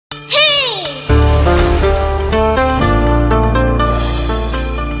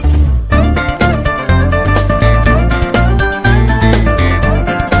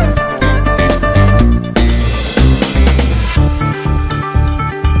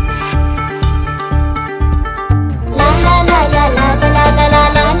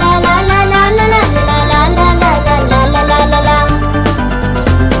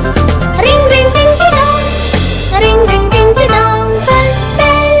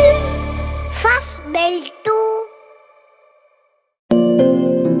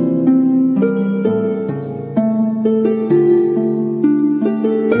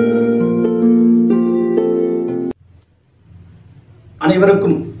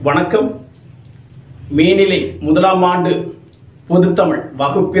வணக்கம். மேனிலை முதலாம் ஆண்டு பொதுத்தமிழ்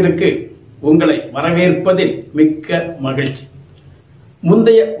வகுப்பிற்கு உங்களை வரவேற்பதில் மிக்க மகிழ்ச்சி.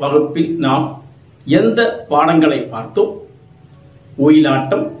 முந்தைய வகுப்பில் நாம் எந்த பாடங்களை பார்த்தோம்?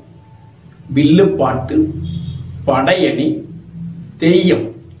 ஒயிலாட்டம், வில்லுப்பாட்டு, படையணி, தெய்யம்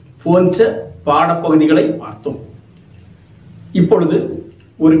போன்ற பாடப்பகுதிகளை பார்த்தோம். இப்பொழுது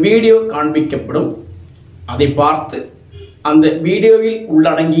ஒரு வீடியோ காண்பிக்கப்படும். அதை பார்த்து அந்த வீடியோவில்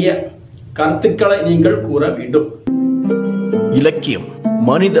உள்ளடங்கிய கருத்துக்களை நீங்கள் கூற வேண்டும். இலக்கியம்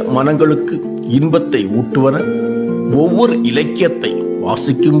மனித மனங்களுக்கு இன்பத்தை ஊட்டுவன. ஒவ்வொரு இலக்கியத்தை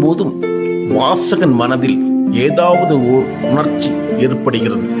வாசிக்கும் போதும் வாசகன் மனதில் ஏதாவது ஓர் உணர்ச்சி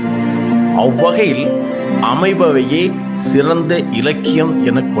ஏற்படுகிறது. அவ்வகையில் அமைபவையே சிறந்த இலக்கியம்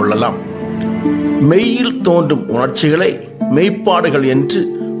என கொள்ளலாம். மெய்யில் தோன்றும் உணர்ச்சிகளை மெய்ப்பாடுகள் என்று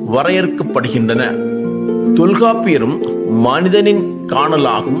வரையறுக்கப்படுகின்றன. தொல்காப்பியரும் மனிதனின்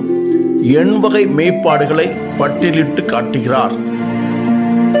காணலாகும் எண்வகை மெய்ப்பாடுகளை பட்டியலிட்டு காட்டுகிறார்.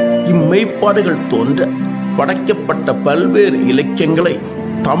 இம்மெய்ப்பாடுகள் தோன்ற படைக்கப்பட்ட பல்வேறு இலக்கியங்களை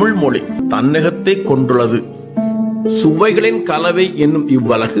தமிழ் மொழி தன்னகத்தை கொண்டுள்ளது. சுவைகளின் கலவை என்னும்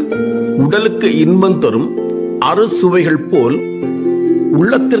இவ்வழகு உடலுக்கு இன்பம் தரும் அறுசுவைகள் போல்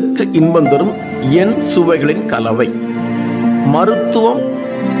உள்ளத்திற்கு இன்பம் தரும் எண் சுவைகளின் கலவை. மருத்துவம்,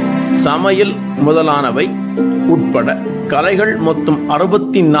 சமையல் முதலானவை உட்பட கலைகள் மொத்தம்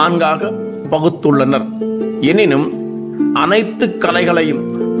 64 பகுத்துள்ளனர். எனினும் அனைத்து கலைகளையும்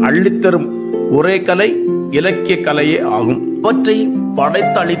அள்ளித்தரும் ஒரே கலை இலக்கிய கலையே ஆகும். அவற்றை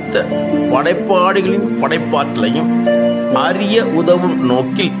படைத்தளித்த படைப்பாளிகளின் படைப்பாற்றலையும் அறிய உதவும்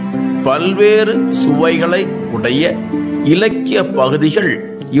நோக்கில் பல்வேறு சுவைகளை உடைய இலக்கிய பகுதிகள்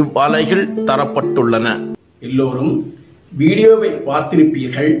இவ்வலைகள் தரப்பட்டுள்ளன. எல்லோரும் வீடியோவை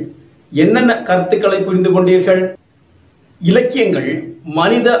பார்த்திருப்பீர்கள். என்னென்ன கருத்துக்களை புரிந்து கொண்டீர்கள்? இலக்கியங்கள்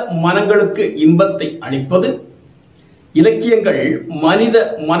மனித மனங்களுக்கு இன்பத்தை அளிப்பது. இலக்கியங்கள் மனித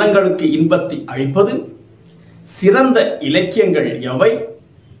மனங்களுக்கு இன்பத்தை அளிப்பது. சிறந்த இலக்கியங்கள் எவை?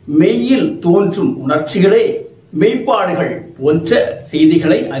 மெய்யில் தோன்றும் உணர்ச்சிகளே மெய்ப்பாடுகள் போன்ற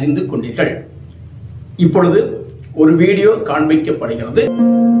செய்திகளை அறிந்து கொண்டீர்கள். இப்பொழுது ஒரு வீடியோ காண்பிக்கப்படுகிறது.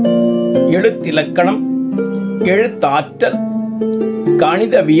 எழுத்திலக்கணம், எழுத்தாற்றல்,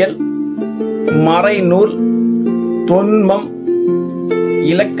 கணிதவியல், மறைநூல், தொன்மம்,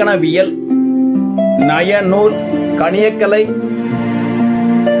 இலக்கணவியல், நயநூல், கணியக்கலை,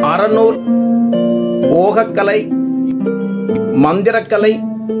 அறநூல், ஓகக்கலை, மந்திரக்கலை,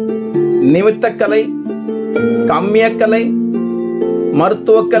 நிமித்தக்கலை, கம்மியக்கலை,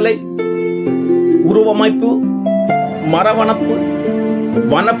 மருத்துவக்கலை, உருவமைப்பு, மரவணப்பு,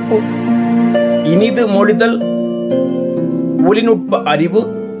 வனப்பு, இனிது மொழிதல், ஒளிநுட்ப அறிவு,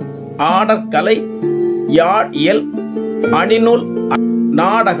 ஆடற்கலை, யாழியல், அணிநூல்,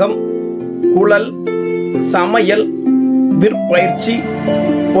 நாடகம், குழல், சமையல், விற்பயிற்சி,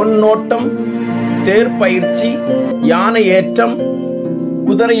 பொன்னோட்டம், தேர்பயிற்சி, யானை ஏற்றம்,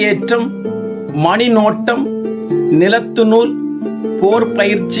 குதிரையேற்றம், மணிநோட்டம், நிலத்து நூல், போர்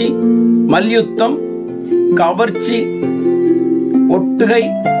பயிற்சி, மல்யுத்தம், கவர்ச்சி, ஒட்டுகை,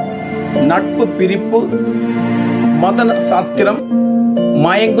 நட்பு பிரிப்பு, மதன சாத்திரம்,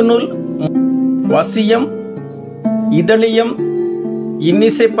 மயங்குநூல், வசியம், இதழியம்,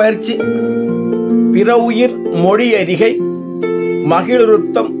 இன்னிசை பயிற்சி, பிற உயிர் மொழி அறிகை,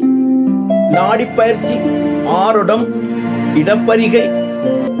 மகிழ்ருத்தம், நாடிப்பயிற்சி, ஆருடம், இடப்பரிகை,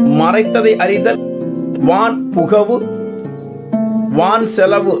 மறைத்ததை அறிதல், வான் புகவு, வான்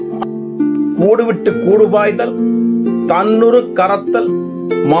செலவு, கூடுவிட்டு கூடுபாய்தல், தன்னுரு கரத்தல்,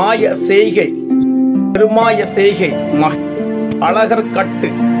 மாய செய்கை, பெருமாய செய்கை, அழகர் கட்டு,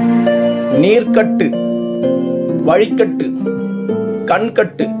 நீர்க்கட்டு, வழிக்கட்டு,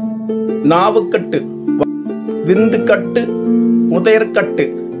 கண்கட்டு, நாவுக்கட்டு, விந்துக்கட்டு, உதயற்கட்டு,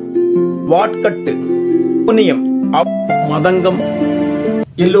 வாட்கட்டு, புனியம், மதங்கம்.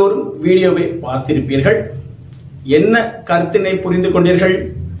 எல்லோரும் வீடியோவை பார்த்திருப்பீர்கள். என்ன கருத்தினை புரிந்து கொண்டீர்கள்?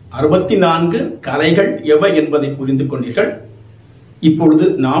 64 கலைகள் எவை என்பதை புரிந்து கொண்டீர்கள். இப்பொழுது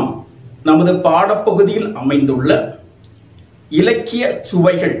நாம் நமது பாடப்பகுதியில் அமைந்துள்ள இலக்கிய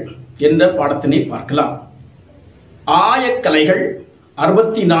சுவைகள் என்ற பாடத்தினை பார்க்கலாம். ஆயக்கலைகள்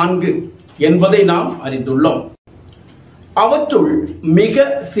 64 என்பதை நாம் அறிந்துள்ளோம். அவற்றுள் மிக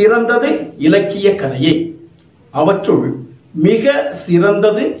சிறந்தது இலக்கிய கலையே. அவற்றுள் மிக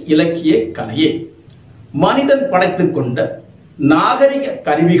சிறந்தது இலக்கிய கலையே. மனிதன் படைத்துக் கொண்ட நாகரிக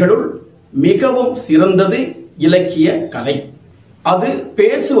கருவிகளுள் மிகவும் சிறந்தது இலக்கிய கலை. அது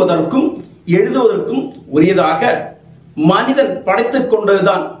பேசுவதற்கும் எழுதுவதற்கும் உரியதாக மனிதன் படைத்துக்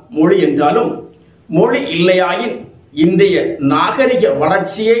கொண்டதுதான் மொழி என்றாலும், மொழி இல்லையாயின் இன்றைய நாகரிக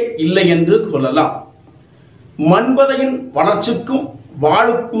வளர்ச்சியே இல்லை என்று சொல்லலாம். மன்பதையின் வளர்ச்சிக்கும்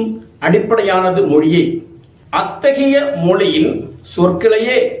வாழுக்கும் அடிப்படையானது மொழியே. அத்தகைய மொழியின்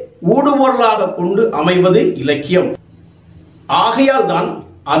சொற்களையே ஊடுபொருளாக கொண்டு அமைவது இலக்கியம். ஆகையால் தான்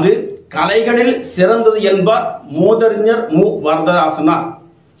அது கலைகளில் சிறந்தது என்பார் மூதறிஞர் மு வரதராசனார்.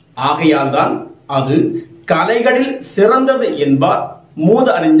 ஆகையால் தான் அது கலைகளில் சிறந்தது என்பார்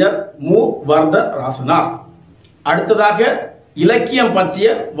மூதறிஞர் மு வரதராசனார். அடுத்ததாக இலக்கியம் பற்றிய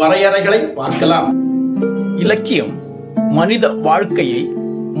வரையறைகளை பார்க்கலாம். இலக்கியம் மனித வாழ்க்கையை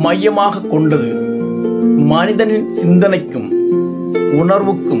மையமாக கொண்டது. மனிதனின் சிந்தனைக்கும்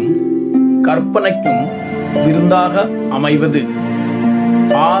உணர்வுக்கும் கற்பனைக்கும் விருந்தாக அமைவது.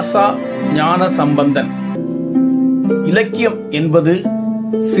 ஆசா ஞான சம்பந்தன். இலக்கியம் என்பது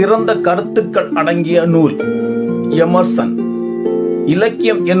சிறந்த கருத்துக்கள் அடங்கிய நூல். எமர்சன்.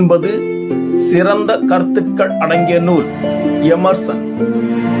 இலக்கியம் என்பது சிறந்த கருத்துக்கள் அடங்கிய நூல். எமர்சன்.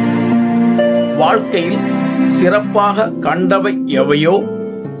 வாழ்க்கையில் சிறப்பாக கண்டவை எவையோ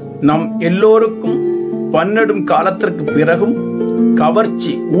நம் எல்லோருக்கும் பன்னெடும் காலத்திற்கு பிறகும்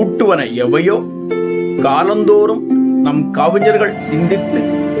கவர்ச்சி ஊட்டுவன எவையோ காலந்தோறும் நம் கவிஞர்கள் சிந்தித்து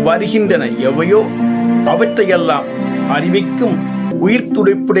வருகின்றன எவையோ அவற்றையெல்லாம் அறிவிக்கும் உயிர்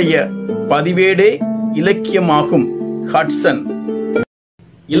துடிப்புடைய பதிவேடே இலக்கியமாகும். ஹட்சன்.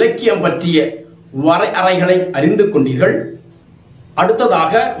 இலக்கியம் பற்றிய வரையறைகளை அறிந்து கொண்டீர்கள்.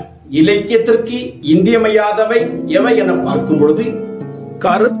 அடுத்ததாக இலக்கியத்திற்கு இன்றியமையாதவை எவை என பார்க்கும் பொழுது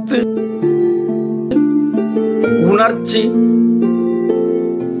கருத்து, உணர்ச்சி,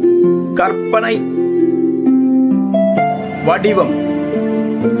 கற்பனை, வடிவம்.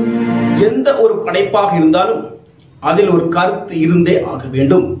 எந்த ஒரு படைப்பாக இருந்தாலும் அதில் ஒரு கருத்து இருந்தே ஆக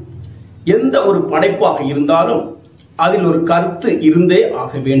வேண்டும். எந்த ஒரு படைப்பாக இருந்தாலும் அதில் ஒரு கருத்து இருந்தே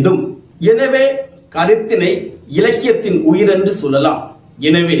ஆக வேண்டும். எனவே கருத்தினை இலக்கியத்தின் உயிரென்று சொல்லலாம்.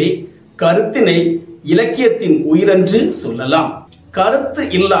 எனவே கருத்தினை இலக்கியத்தின் உயிரென்று சொல்லலாம். கருத்து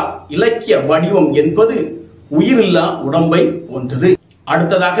இல்லா இலக்கிய வடிவம் என்பது உயிரில்லா உடம்பை போன்றது.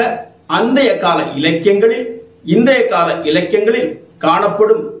 அடுத்ததாக அன்றைய கால இலக்கியங்களில் இன்றைய கால இலக்கியங்களில்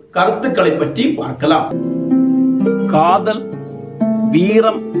காணப்படும் கருத்துக்களை பற்றி பார்க்கலாம். காதல்,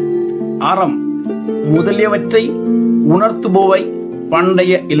 வீரம், அறம் முதலியவற்றை உணர்த்துபவை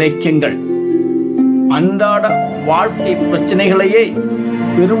பண்டைய இலக்கியங்கள். அன்றாட வாழ்க்கை பிரச்சனைகளையே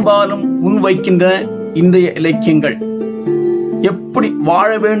பெரும்பாலும் முன்வைக்கின்றன இன்றைய இலக்கியங்கள். எப்படி வாழ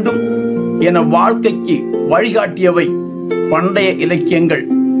வேண்டும் என வாழ்க்கைக்கு வழிகாட்டியவை பண்டைய இலக்கியங்கள்.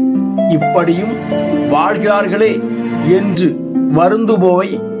 இப்படியும் வாழ்கிறார்களே என்று வருந்துபவை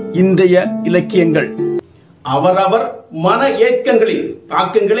இன்றைய இலக்கியங்கள். அவரவர் மன ஏக்கங்களின்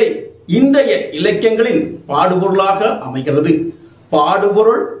தாக்கங்களே இன்றைய இலக்கியங்களின் பாடுபொருளாக அமைகிறது.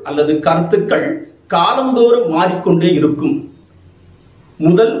 பாடுபொருள் அல்லது கருத்துக்கள் காலந்தோறும் மாறிக்கொண்டே இருக்கும்.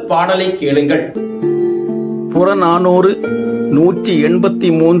 முதல் பாடலை கேளுங்கள். புறநானூறு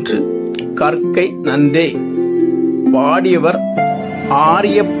 183 கற்கை நந்தே. பாடியவர்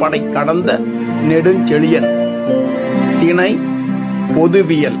ஆரிய படை கடந்த நெடுஞ்செழியன். திணை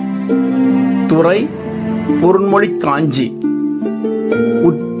பொதுவியல். துறை பொருண்மொழி காஞ்சி.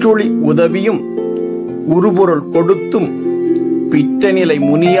 உற்றுளி உதவியும் உருபொருள் கொடுத்தும் பிற்றநிலை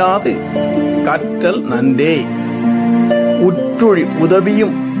முனியாது கற்றல் நந்தே. உற்றுளி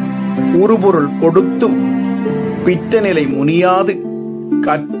உதவியும் உருபொருள் கொடுத்தும் பிற்றநிலை முனியாது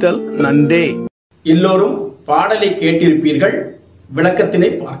கற்றல் நந்தே. எல்லோரும் பாடலை கேட்டிருப்பீர்கள். விளக்கத்தினை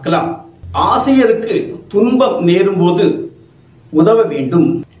பார்க்கலாம். ஆசிரியருக்கு துன்பம் நேரும் போது உதவ வேண்டும்.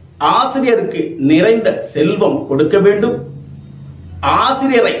 ஆசிரியருக்கு நிறைந்த செல்வம் கொடுக்க வேண்டும்.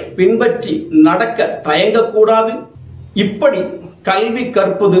 ஆசிரியரை பின்பற்றி நடக்க தயங்கக்கூடாது. இப்படி கல்வி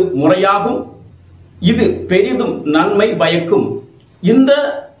கற்பது முறையாகும். இது பெரிதும் நன்மை பயக்கும். இந்த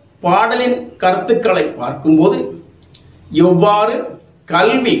பாடலின் கருத்துக்களை பார்க்கும்போது எவ்வாறு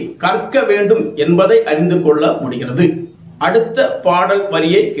கல்வி கற்க வேண்டும் என்பதை அறிந்து கொள்ள முடிகிறது. அடுத்த பாடல்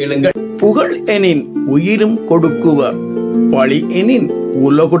வரியை கேளுங்கள். புகழ் எனின் உயிரும் கொடுக்குவர், பழி எனின்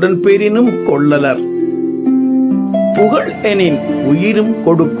உலகுடன் பெரினும் கொள்ளலர். புகழ் எனின் உயிரும்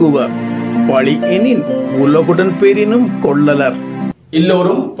கொடுக்குவர், பழி எனின் உலகுடன் பெரினும் கொள்ளலர்.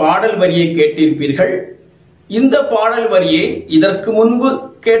 எல்லோரும் பாடல் வரியை கேட்டிருப்பீர்கள். இந்த பாடல் வரியை இதற்கு முன்பு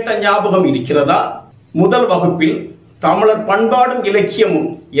கேட்ட ஞாபகம் இருக்கிறதா? முதல் வகுப்பில் தமிழர் பண்பாடும் இலக்கியமும்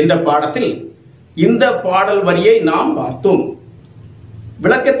என்ற பாடத்தில் இந்த பாடல் வரியை நாம் பார்த்தோம்.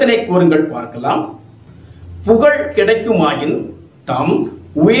 விளக்கத்தினை கூறுங்கள் பார்க்கலாம். புகழ் கிடைக்குமாயின் தாம்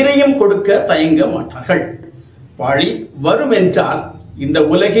உயிரையும் கொடுக்க தயங்க மாட்டார்கள். பழி வரும் என்றால் இந்த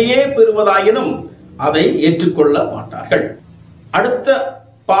உலகையே பெறுவதாயினும் அதை ஏற்றுக்கொள்ள மாட்டார்கள். அடுத்த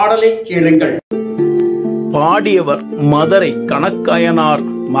பாடலை கேளுங்கள். பாடியவர் மதுரை கணக்காயனார்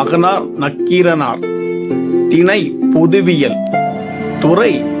மகனார் நக்கீரனார். திணை பொதுவியல்.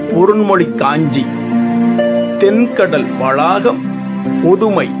 துறை பொருண்மொழி காஞ்சி. தென்கடல் வளாகம்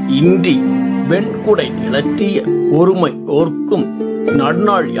பொதுமை இன்றி வெண்குடை இழற்றிய ஒருமை ஓர்க்கும்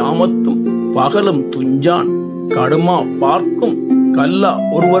நடுநாள் யாமத்தும் பகலும் துஞ்சான் கடுமா பார்க்கும் கல்லா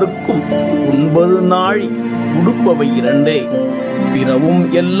ஒருவருக்கும் 9 நாழி உடுப்பவை 2 பிறவும்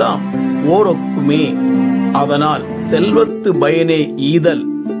எல்லாம் ஓரொக்குமே. அதனால் செல்வத்து பயனே ஈதல்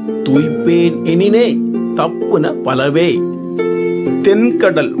துய்ப்பேன் எனினே தப்புன பலவே.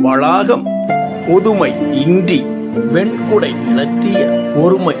 தென்கடல் வளாகம் பொதுமை இன்றி வெண்குடை இழற்றிய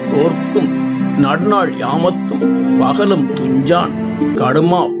ஒருமை ஓர்க்கும் நடுநாள் யாமத்தும் பகலும் துஞ்சான்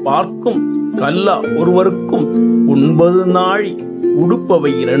கடுமா பார்க்கும் கல்லா ஒருவருக்கும் 9 நாழி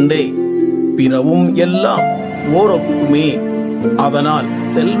உடுப்பவை 2 பிறவும் எல்லாம் ஓரொக்குமே. அதனால்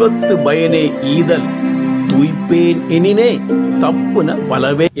செல்வத்து பயனே ஈதல் துய்ப்பேன் எனினே தப்புன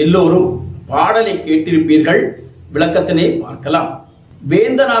பலவே. எல்லோரும் பாடலை கேட்டிருப்பீர்கள். விளக்கத்தினை பார்க்கலாம்.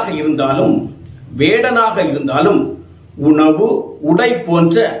 வேந்தனாக இருந்தாலும் வேடனாக இருந்தாலும் உணவு உடை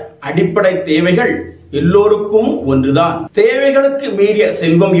போன்ற அடிப்படை தேவைகள் எல்லோருக்கும் ஒன்றுதான். தேவைகளுக்கு மீறிய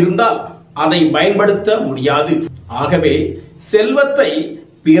செல்வம் இருந்தால் அதை பயன்படுத்த முடியாது. ஆகவே செல்வத்தை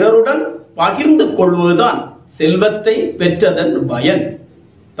பிறருடன் பகிர்ந்து கொள்வதுதான் செல்வத்தை பெற்றதன் பயன்.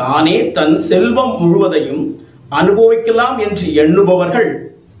 தானே தன் செல்வம் முழுவதையும் அனுபவிக்கலாம் என்று எண்ணுபவர்கள்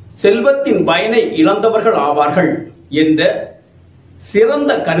செல்வத்தின் பயனை இழந்தவர்கள் ஆவார்கள் என்ற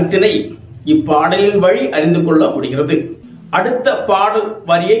சிறந்த கருத்தினை இப்பாடலின் வழி அறிந்து கொள்ள முடிகிறது. அடுத்த பாடல்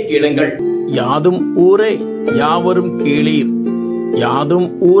வரியை கேளுங்கள். யாதும் ஊரே யாவரும் கேளீர், யாதும்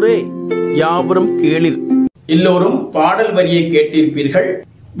ஊரே யாவரும் கேளீர். எல்லோரும் பாடல் வரியை கேட்டிருப்பீர்கள்.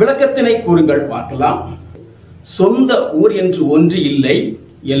 விளக்கத்தினை கூறுங்கள் பார்க்கலாம். சொந்த ஊர் என்று ஒன்று இல்லை,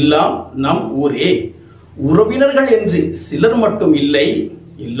 எல்லாம் நம் ஊரே. உறவினர்கள் என்று சிலர் மட்டும் இல்லை,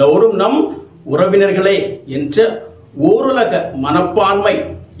 எல்லோரும் நம் உறவினர்களே என்ற ஓருலக மனப்பான்மை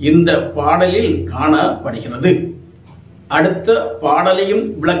இந்த பாடலில் காணப்படுகிறது. அடுத்த பாடலையும்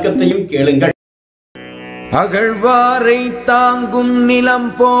விளக்கத்தையும் கேளுங்கள். அகழ்வாரை தாங்கும் நிலம்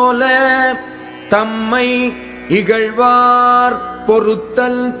போல தம்மை இகழ்வார்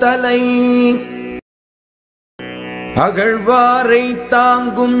பொறுத்தல் தலை. அகழ்வாரை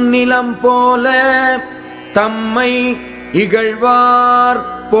தாங்கும் நிலம் போல தம்மை இகழ்வார்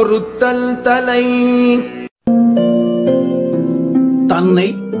பொறுத்தல் தலை. தன்னை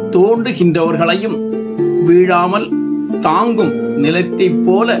தோண்டுகின்றவர்களையும் வீழாமல் தாங்கும் நிலத்தைப்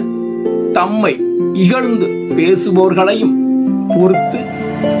போல தம்மை இகழ்ந்து பேசுபவர்களையும் பொறுத்து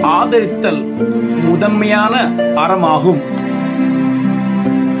ஆதரித்தல் முதன்மையான அறமாகும்.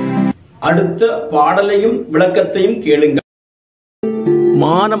 அடுத்த பாடலையும் விளக்கத்தையும் கேளுங்கள்.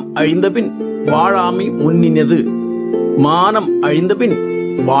 மானம் அழிந்தபின் வாழாமை முன்னினது, மானம் அழிந்தபின்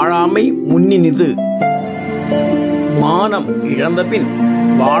வாழாமை முன்னினிது. மானம் இழந்தபின்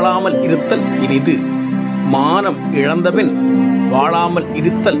வாழாமல் இருத்தல் இனிது, மானம் இழந்தபின் வாழாமல்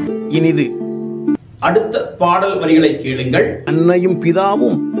இருத்தல் இனிது. அடுத்த பாடல் வரிகளை கேளுங்கள். அன்னையும்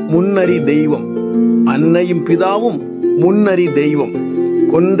பிதாவும் முன்னறி தெய்வம், அன்னையும் பிதாவும் முன்னறி தெய்வம்.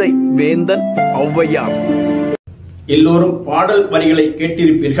 கொன்றை வேந்தன் ஔவையார். எல்லோரும் பாடல் வரிகளை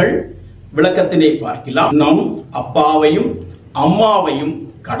கேட்டிருப்பீர்கள். விளக்கத்தினை பார்க்கலாம். நம் அப்பாவையும் அம்மாவையும்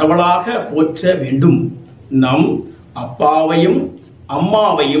கடவுளாக போற்ற வேண்டும். நம் அப்பாவையும்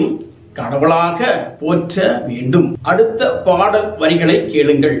அம்மாவையும் கடவுளாக போற்ற வேண்டும். அடுத்த பாடல் வரிகளை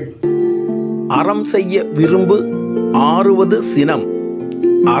கேளுங்கள். அறம் செய்ய விரும்பு ஆறுவது சினம்,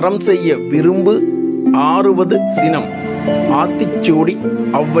 அறம் செய்ய விரும்பு ஆறுவது சினம். ஆத்திச்சூடி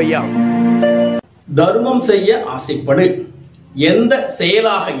ஔவையார். தர்மம் செய்ய ஆசைப்படு. எந்த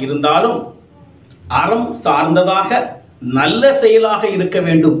செயலாக இருந்தாலும் அறம் சார்ந்ததாக நல்ல செயலாக இருக்க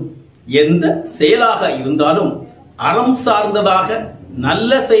வேண்டும். எந்த செயலாக இருந்தாலும் அறம் சார்ந்ததாக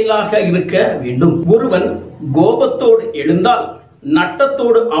நல்ல செயலாக இருக்க வேண்டும். ஒருவன் கோபத்தோடு எழுந்தால்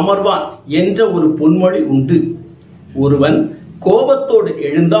நட்டத்தோடு அமர்வான் என்ற ஒரு பொன்மொழி உண்டு. ஒருவன் கோபத்தோடு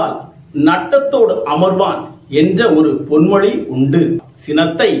எழுந்தால் நட்டத்தோடு அமர்வான் என்ற ஒரு பொன்மொழி உண்டு.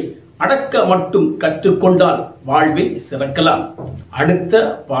 சினத்தை அடக்க மட்டும் கற்றுக்கொண்டால் வாழ்வில் சிறக்கலாம். அடுத்த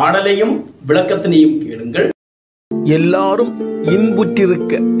பாடலையும் விளக்கத்தினையும் கேளுங்கள். எல்லாரும்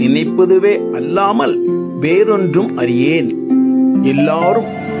இன்புற்றிருக்க நினைப்பதுவே அல்லாமல் வேறொன்றும் அறியேன். எல்லாரும்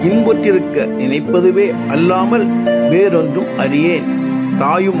இன்புற்றிருக்க நினைப்பதுவே அல்லாமல் வேறொன்றும் அறியேன்.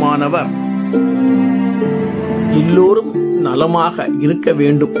 தாயுமானவர். எல்லோரும் நலமாக இருக்க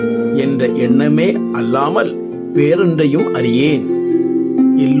வேண்டும் என்ற எண்ணமே அல்லாமல் வேறொன்றையும் அறியேன்.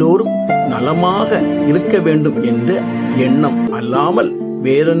 எல்லோரும் நலமாக இருக்க வேண்டும் என்ற எண்ணம் அல்லாமல்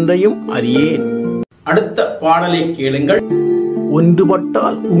வேறொன்றையும் அறியேன். அடுத்த பாடலை கேளுங்கள்.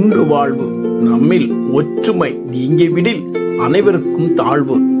 ஒன்றுபட்டால் உண்டு வாழ்வு, நம்மில் ஒற்றுமை நீங்கிவிடில் அனைவருக்கும்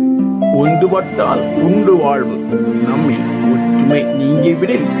தாழ்வு. ஒன்றுபட்டால் உண்டு வாழ்வு, நம்மில் ஒற்றுமை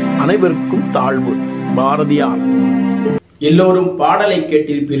நீங்கிவிடில் அனைவருக்கும் தாழ்வு. பாரதியார். எல்லோரும் பாடலை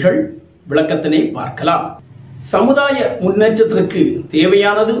கேட்டிருப்பீர்கள். விளக்கத்தினை பார்க்கலாம். சமுதாய முன்னேற்றத்திற்கு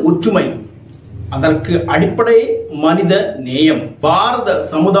தேவையானது ஒற்றுமை. அதற்கு அடிப்படை மனித நேயம். பாரத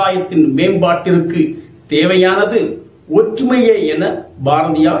சமுதாயத்தின் மேம்பாட்டிற்கு தேவையானது ஒற்றுமையே என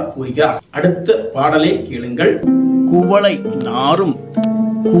பாரதியார் கூறுகிறார். அடுத்த பாடலை கேளுங்கள். குவளை நாரும்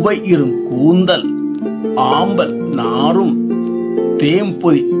குவையிரும் கூந்தல், ஆம்பல் நாரும்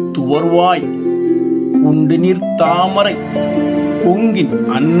தேம்பொதி துவர்வாய், உண்டு நீர் தாமரை பொங்கின்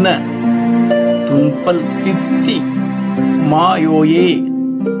அன்ன, துன்பல் தித்தி மாயோயே,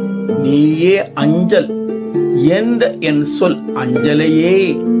 நீயே அஞ்சல் என்ற என் சொல் அஞ்சலையே,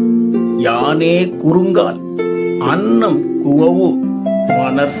 யானே குறுங்கால் அன்னம் குவவு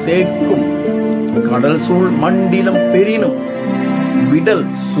மணர் சேர்க்கும், கடல் சூழ் மண்டிலம் பெரினும் விடல்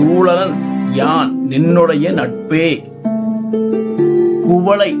சூழலன் யான் நின்னுடைய நட்பே.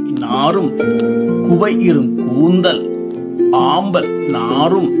 குவளை நாரும் குவையிரும் கூந்தல், ஆம்பல்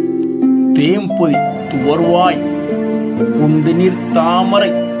நாரும் தேம்பொதி துவர்வாய், உண்டு நீர்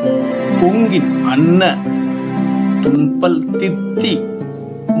தாமரை பொங்கின் அன்ன, துன்பல் தித்தி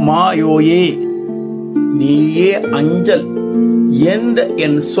மாயோயே, நீயே அஞ்சல் என்ற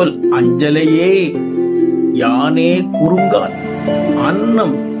என் சொல் அஞ்சலையே, யானே குறுங்கால்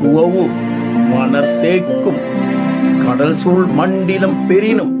அன்னம் குவவு மணர் சேர்க்கும், கடல் சூழ் மண்டிலம்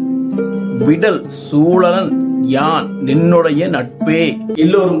பெரினும் விடல் சூழலன் யான் நின்னுடைய நட்பே.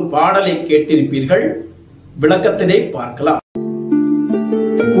 எல்லோரும் பாடலை கேட்டிருப்பீர்கள். விளக்கத்தினை பார்க்கலாம்.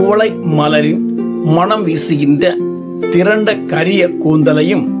 குவளை மலரின் மனம் வீசுகின்ற திரண்ட கரிய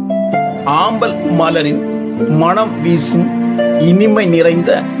கூந்தலையும், ஆம்பல் மலரின் மனம் வீசும் இனிமை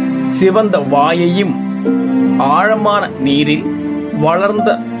நிறைந்த சிவந்த வாயையும், ஆழமான நீரில் வளர்ந்த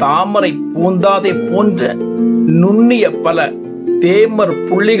தாமரை பூந்தாதை போன்ற நுண்ணிய பல தேமர்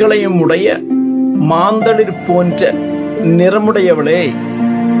புள்ளிகளையும் உடைய மாந்தளிர் போன்ற நிறமுடையவளே,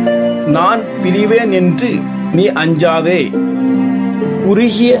 நான் பிரிவேன் என்று நீ அஞ்சாதே.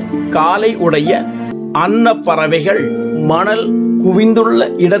 குறுகிய காலை உடைய அன்ன பறவைகள் மணல் குவிந்துள்ள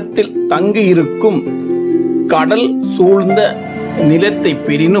இடத்தில் தங்கியிருக்கும், கடல் சூழ்ந்த நிலத்தை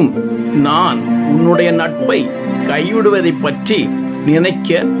பெறினும் நான் உன்னுடைய நட்பை கைவிடுவதை பற்றி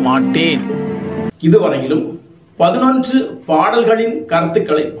நினைக்க மாட்டேன். இதுவரையிலும் 11 பாடல்களின்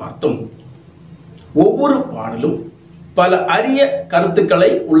கருத்துக்களை பார்த்தோம். ஒவ்வொரு பாடலும் பல அரிய கருத்துக்களை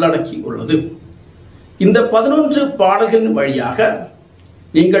உள்ளடக்கி உள்ளது. இந்த 11 பாடல்களின் வழியாக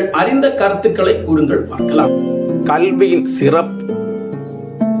நீங்கள் அறிந்த கருத்துக்களை கூறுங்கள், பார்க்கலாம். கல்வியின் சிறப்பு,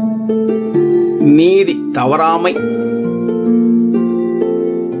 நீதி தவறாமை,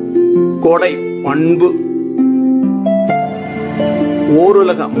 கொடை பண்பு,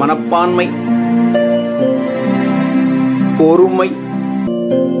 ஓருலக மனப்பான்மை, பொறுமை,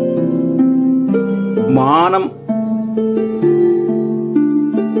 மானம்,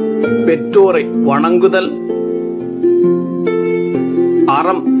 பெற்றோரை வணங்குதல்,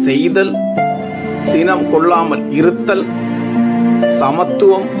 அறம் செய்தல், சினம் கொள்ளாமல் இருத்தல்,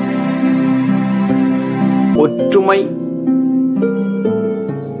 சமத்துவம், ஒற்றுமை,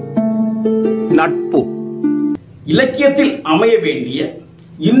 நட்பு. இலக்கியத்தில் அமைய வேண்டிய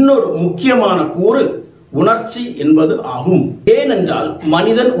இன்னொரு முக்கியமான கூறு உணர்ச்சி என்பது ஆகும். ஏனென்றால்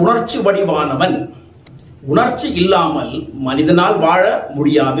மனிதன் உணர்ச்சி வடிவானவன். உணர்ச்சி இல்லாமல் மனிதனால் வாழ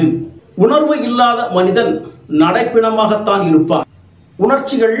முடியாது. உணர்வு இல்லாத மனிதன் நடைப்பிணமாகத்தான் இருப்பார்.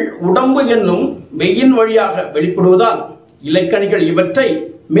 உணர்ச்சிகள் உடம்பு என்னும் மெய்யின் வழியாக வெளிப்படுவதால் இலக்கணிகள் இவற்றை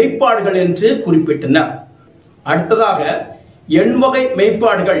மெய்ப்பாடுகள் என்று குறிப்பிட்டனர். அடுத்ததாக எண்வகை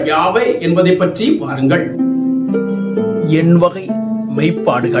மெய்ப்பாடுகள் யாவை என்பதை பற்றி பாருங்கள். எண்வகை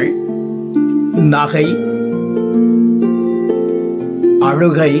மெய்ப்பாடுகள்: நகை,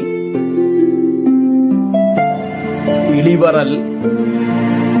 அழுகை, இளிவரல்,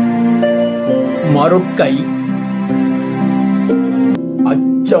 மருட்கை,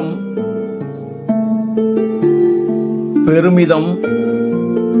 அச்சம், பெருமிதம்,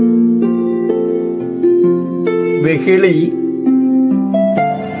 வெகுளி,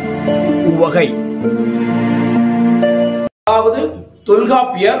 உவகை. அதாவது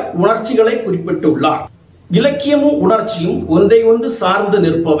தொல்காப்பியர் உணர்ச்சிகளை குறிப்பிட்டுள்ளார். இலக்கியமும் உணர்ச்சியும் ஒன்றை ஒன்று சார்ந்து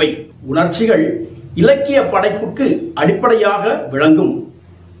நிற்பவை. உணர்ச்சிகள் இலக்கிய படைப்புக்கு அடிப்படையாக விளங்கும்.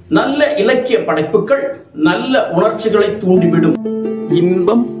 நல்ல இலக்கிய படைப்புகள் நல்ல உணர்ச்சிகளை தூண்டிவிடும்.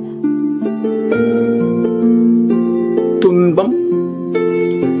 இன்பம், துன்பம்,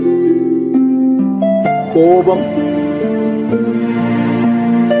 கோபம்,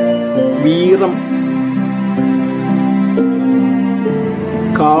 வீரம்,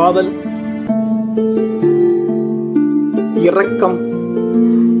 காதல், இரக்கம்,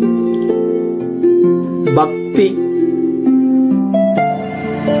 பக்தி,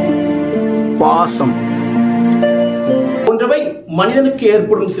 பாசம் போன்றவை மனிதனுக்கு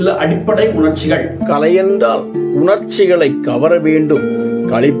ஏற்படும் சில அடிப்படை உணர்ச்சிகள். கலை என்றால் உணர்ச்சிகளை கவர வேண்டும்,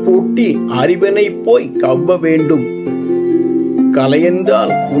 களிப்பூட்டி அறிவினை போய் கவ்வ வேண்டும். கலை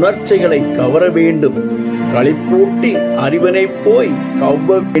என்றால் உணர்ச்சிகளை கவர வேண்டும், களிப்பூட்டி அறிவினை போய்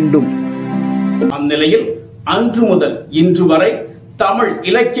கவ்வ வேண்டும். அந்நிலையில் அன்று முதல் இன்று வரை தமிழ்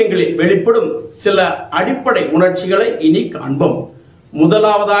இலக்கியங்களில் வெளிப்படும் சில அடிப்படை உணர்ச்சிகளை இனி காண்போம்.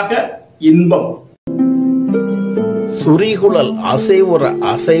 முதலாவதாக இன்பம். சுரிகுழல் அசைவுற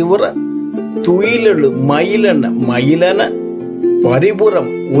அசைவுற துயிலெழு மயிலென மயிலென பரிபுறம்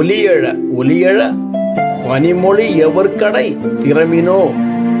ஒலியழ ஒலியழ பனிமொழி எவர்கடை திறமினோ.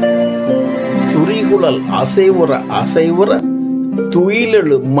 சுரிகுழல் அசைவுற அசைவுற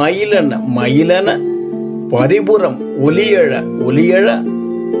துயிலெழு மயிலென மயிலென பரிபுறம் ஒலியழ ஒலியழ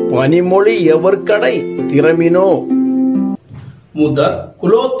பனிமொழி எவர்கடை திறமினோ. முதற்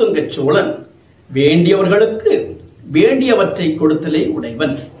குலோத்துங்க சோழன் வேண்டியவர்களுக்கு வேண்டியவற்றை கொடுத்தலே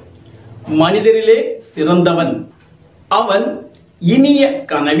உடையவன், மனிதரிலே சிறந்தவன். அவன் இனிய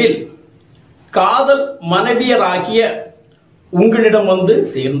கனவில் காதல் மனைவியராகிய உங்களிடம் வந்து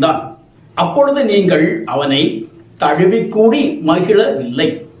சேர்ந்தான். அப்பொழுது நீங்கள் அவனை தழுவிக்கூடி மகிழவில்லை,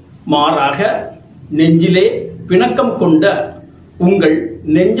 மாறாக நெஞ்சிலே பிணக்கம் கொண்ட உங்கள்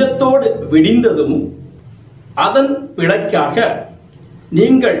நெஞ்சத்தோடு விடிந்ததும் அதன் பிழைக்காக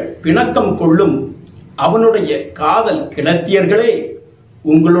நீங்கள் பிணக்கம் கொள்ளும் அவனுடைய காதல் கிணத்தியர்களே,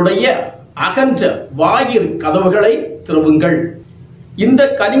 உங்களுடைய அகன்ற வாயிற் கதவுகளை திறவுங்கள். இந்த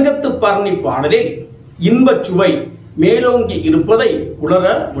கலிங்கத்து பரணி பாடலில் இன்பச் சுவை மேலோங்கி இருப்பதை உணர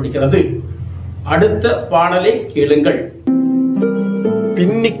முடிகிறது. அடுத்த பாடலை கேளுங்கள்.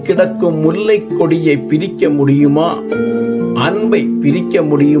 பின்னி கிடக்கும் முல்லை கொடியை பிரிக்க முடியுமா? அன்பை பிரிக்க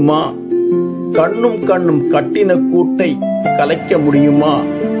முடியுமா? கண்ணும் கண்ணும் கட்டின கூட்டை கலைக்க முடியுமா?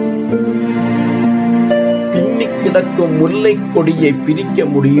 பின்னி கிடக்கும் முல்லை கொடியை பிரிக்க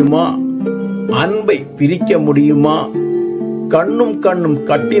முடியுமா? அன்பை பிரிக்க முடியுமா? கண்ணும் கண்ணும்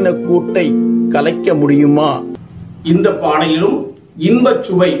கட்டின கூட்டை கலைக்க முடியுமா? இந்த பாடலிலும் இன்பச்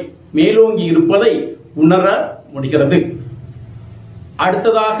சுவை மேலோங்கி இருப்பதை உணர முடிகிறது.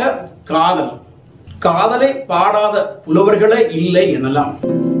 அடுத்ததாக காதல். காதலை பாடாத புலவர்களே இல்லை எனலாம்.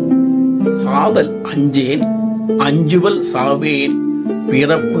 சாதல் அஞ்சேன் அஞ்சுவல் சாவேன்,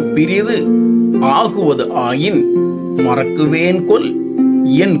 பிறப்பு பிரிது ஆகுவது ஆயின் மறக்குவேன் கொல்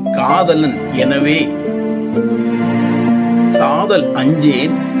என் காதலன் எனவே. சாதல்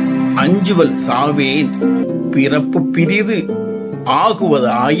அஞ்சேன் அஞ்சுவல் சாவேன், பிறப்பு பிரிது ஆகுவது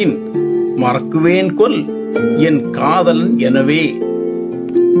ஆயின் மறக்குவேன் கொல் என் காதலன் எனவே.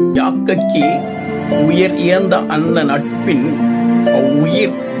 யாக்கைக்கு உயர் இயந்த அன்ன நட்பின்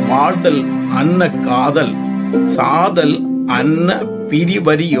அவ்வுயிர் வாழ்தல் அன்ன காதல் சாதல் அன்ன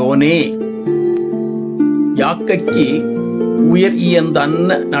பிரிவரியோனே. யாக்கைக்கு உயர் இயந்த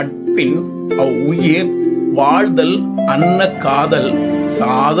அன்ன நட்பின் அவ்வுயிர் வாழ்தல் அன்ன காதல்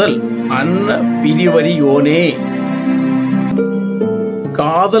சாதல் அன்ன பிரிவரியோனே.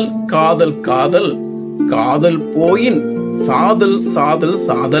 காதல் காதல் காதல் காதல் போயின் சாதல் சாதல்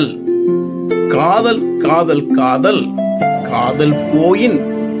சாதல். காதல் காதல் காதல் காதல் போயின்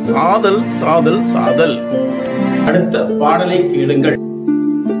சாதல் சாதல் சாதல். அடுத்த பாடலை கேளுங்கள்.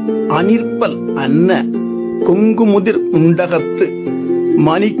 அனிற்பல் அன்ன குங்குமுதிர் உண்டகத்து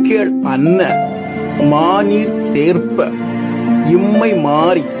மணிக்கேள் அன்ன மாநீர் சேர்ப்ப இம்மை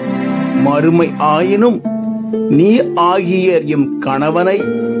மாறி மறுமை ஆயினும் நீ ஆகியர் எம் கணவனை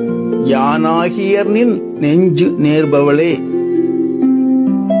யானாகியர் நின் நெஞ்சு நேர்பவளே.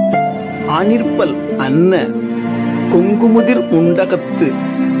 அனிற்பல் அன்ன குங்குமுதிர் உண்டகத்து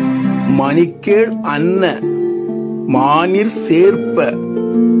மணிக்கேள் அன்ன மாநீர் சேர்ப்ப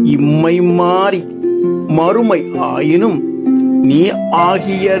இம்மை மாறி மறுமை ஆயினும் நீ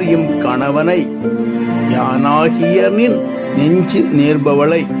ஆகியர் எம் கணவனை யானாகியர் நின் நெஞ்சு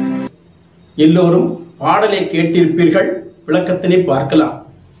நேர்பவளை. எல்லோரும் பாடலை கேட்டிருப்பீர்கள், விளக்கத்தினை பார்க்கலாம்.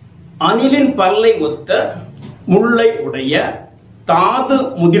 அணிலின் பல்லை ஒத்த முல்லை உடைய தாது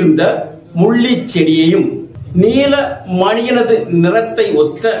முதிர்ந்த முள்ளி செடியையும் நீல மணியனது நிறத்தை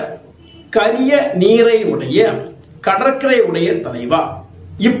ஒத்த கரிய நீரை உடைய கடற்கரை உடைய தலைவா,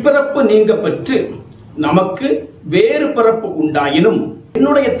 இப்பிறப்பு நீங்க பெற்று நமக்கு வேறு பிறப்பு உண்டாயினும்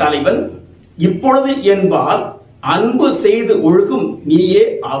என்னுடைய தலைவன் இப்பொழுது என்பால் அன்பு செய்து ஒழுகும் நீயே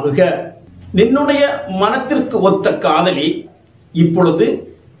ஆகுக. நின்னுடைய மனத்திற்கு ஒத்த காதலி இப்பொழுது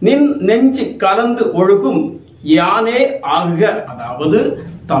நின் நெஞ்சு கலந்து ஒழுகும் யானே ஆகுக. அதாவது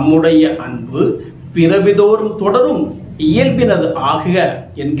தம்முடைய அன்பு பிறவிதோறும் தொடரும் இயல்பினது ஆகுக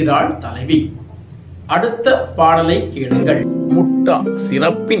என்கிறாள் தலைவி. அடுத்த பாடலை கேளுங்கள். முட்டா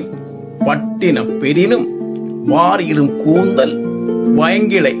சிறப்பின் பட்டின பெரினும் வாரிரும் கூந்தல்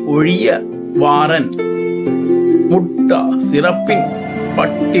வயங்கிளை ஒழிய வாரன். முட்டா சிறப்பின்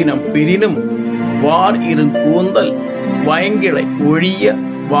பட்டினம் பெரினும் வார் இரும் கூந்தல் வயங்கிளை ஒழிய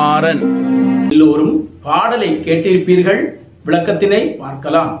வாரன். எல்லோரும் பாடலை கேட்டிருப்பீர்கள். விளக்கத்தினை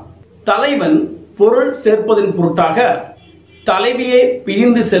பார்க்கலாம். தலைவன் பொருள் சேர்ப்பதன் பொருட்டாக தலைவியை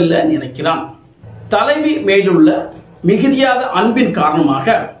பிரிந்து செல்ல நினைக்கிறான். தலைவி மேலுள்ள மிகுதியாத அன்பின்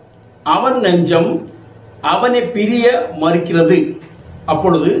காரணமாக அவன் நெஞ்சம் அவனை பிரிய மறுக்கிறது.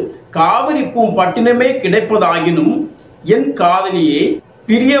 அப்பொழுது காவிரி பூம்பட்டினமே கிடைப்பதாயினும் என் காதலியே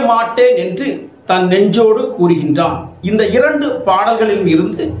பிரிய மாட்டேன் என்று தன் நெஞ்சோடு கூறுகின்றான். இந்த இரண்டு பாடல்களில்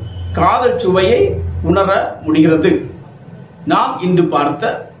இருந்து காதல் சுவையை உணர முடிகிறது. நாம் இன்று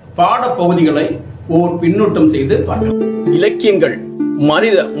பார்த்த பாட பகுதிகளை ஓர் பின்னூட்டம் செய்து பார்க்கலாம். இலக்கியங்கள்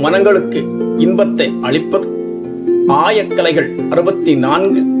மனித மனங்களுக்கு இன்பத்தை அளிப்பது. ஆயக்கலைகள்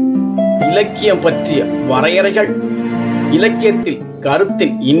 64. இலக்கியம் பற்றிய வரையறைகள். இலக்கியத்தில்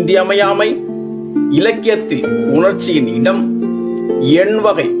கருத்தின் இன்றியமையாமை. இலக்கியத்தில் உணர்ச்சியின் இடம்.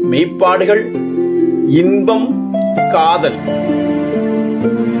 எண்வகை மெய்ப்பாடுகள். இன்பம், காதல்.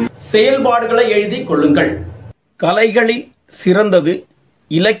 செயல்பாடுகளை எழுதி கொள்ளுங்கள். கலைகளில் சிறந்தது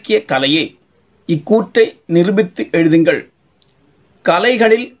இலக்கிய கலையே. இக்கூற்றை நிரூபித்து எழுதுங்கள்.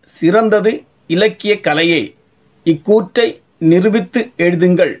 கலைகளில் சிறந்தது இலக்கிய கலையே. இக்கூற்றை நிரூபித்து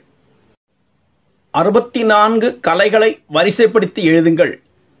எழுதுங்கள். 64 கலைகளை வரிசைப்படுத்தி எழுதுங்கள்.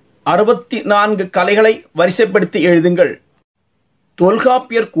 64 கலைகளை வரிசைப்படுத்தி எழுதுங்கள்.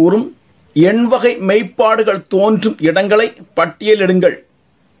 தொல்காப்பியர் கூறும் எண்வகை மெய்ப்பாடுகள் தோன்றும் இடங்களை பட்டியலிடுங்கள்.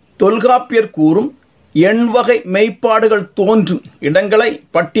 தொல்காப்பியர் கூறும் எண்வகை மெய்ப்பாடுகள் தோன்றும் இடங்களை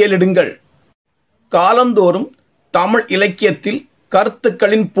பட்டியலிடுங்கள். காலந்தோறும் தமிழ் இலக்கியத்தில்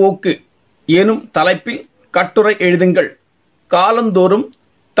கருத்துக்களின் போக்கு எனும் தலைப்பில் கட்டுரை எழுதுங்கள். காலந்தோறும்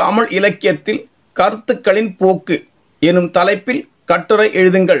தமிழ் இலக்கியத்தில் கருத்துக்களின் போக்கு எனும் தலைப்பில் கட்டுரை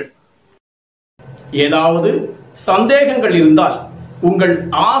எழுதுங்கள். ஏதாவது சந்தேகங்கள் இருந்தால் உங்கள்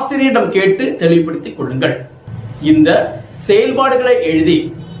ஆசிரியரிடம் கேட்டு தெளிவுபடுத்திக் கொள்ளுங்கள். இந்த செயல்பாடுகளை எழுதி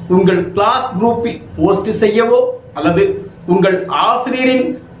உங்கள் கிளாஸ் குரூப்பில் போஸ்ட் செய்யவோ அல்லது உங்கள் ஆசிரியரின்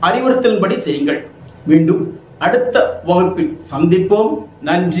அறிவுறுத்தலின்படி செய்யுங்கள். மீண்டும் அடுத்த வகுப்பில் சந்திப்போம்.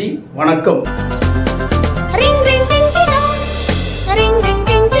 நன்றி, வணக்கம்.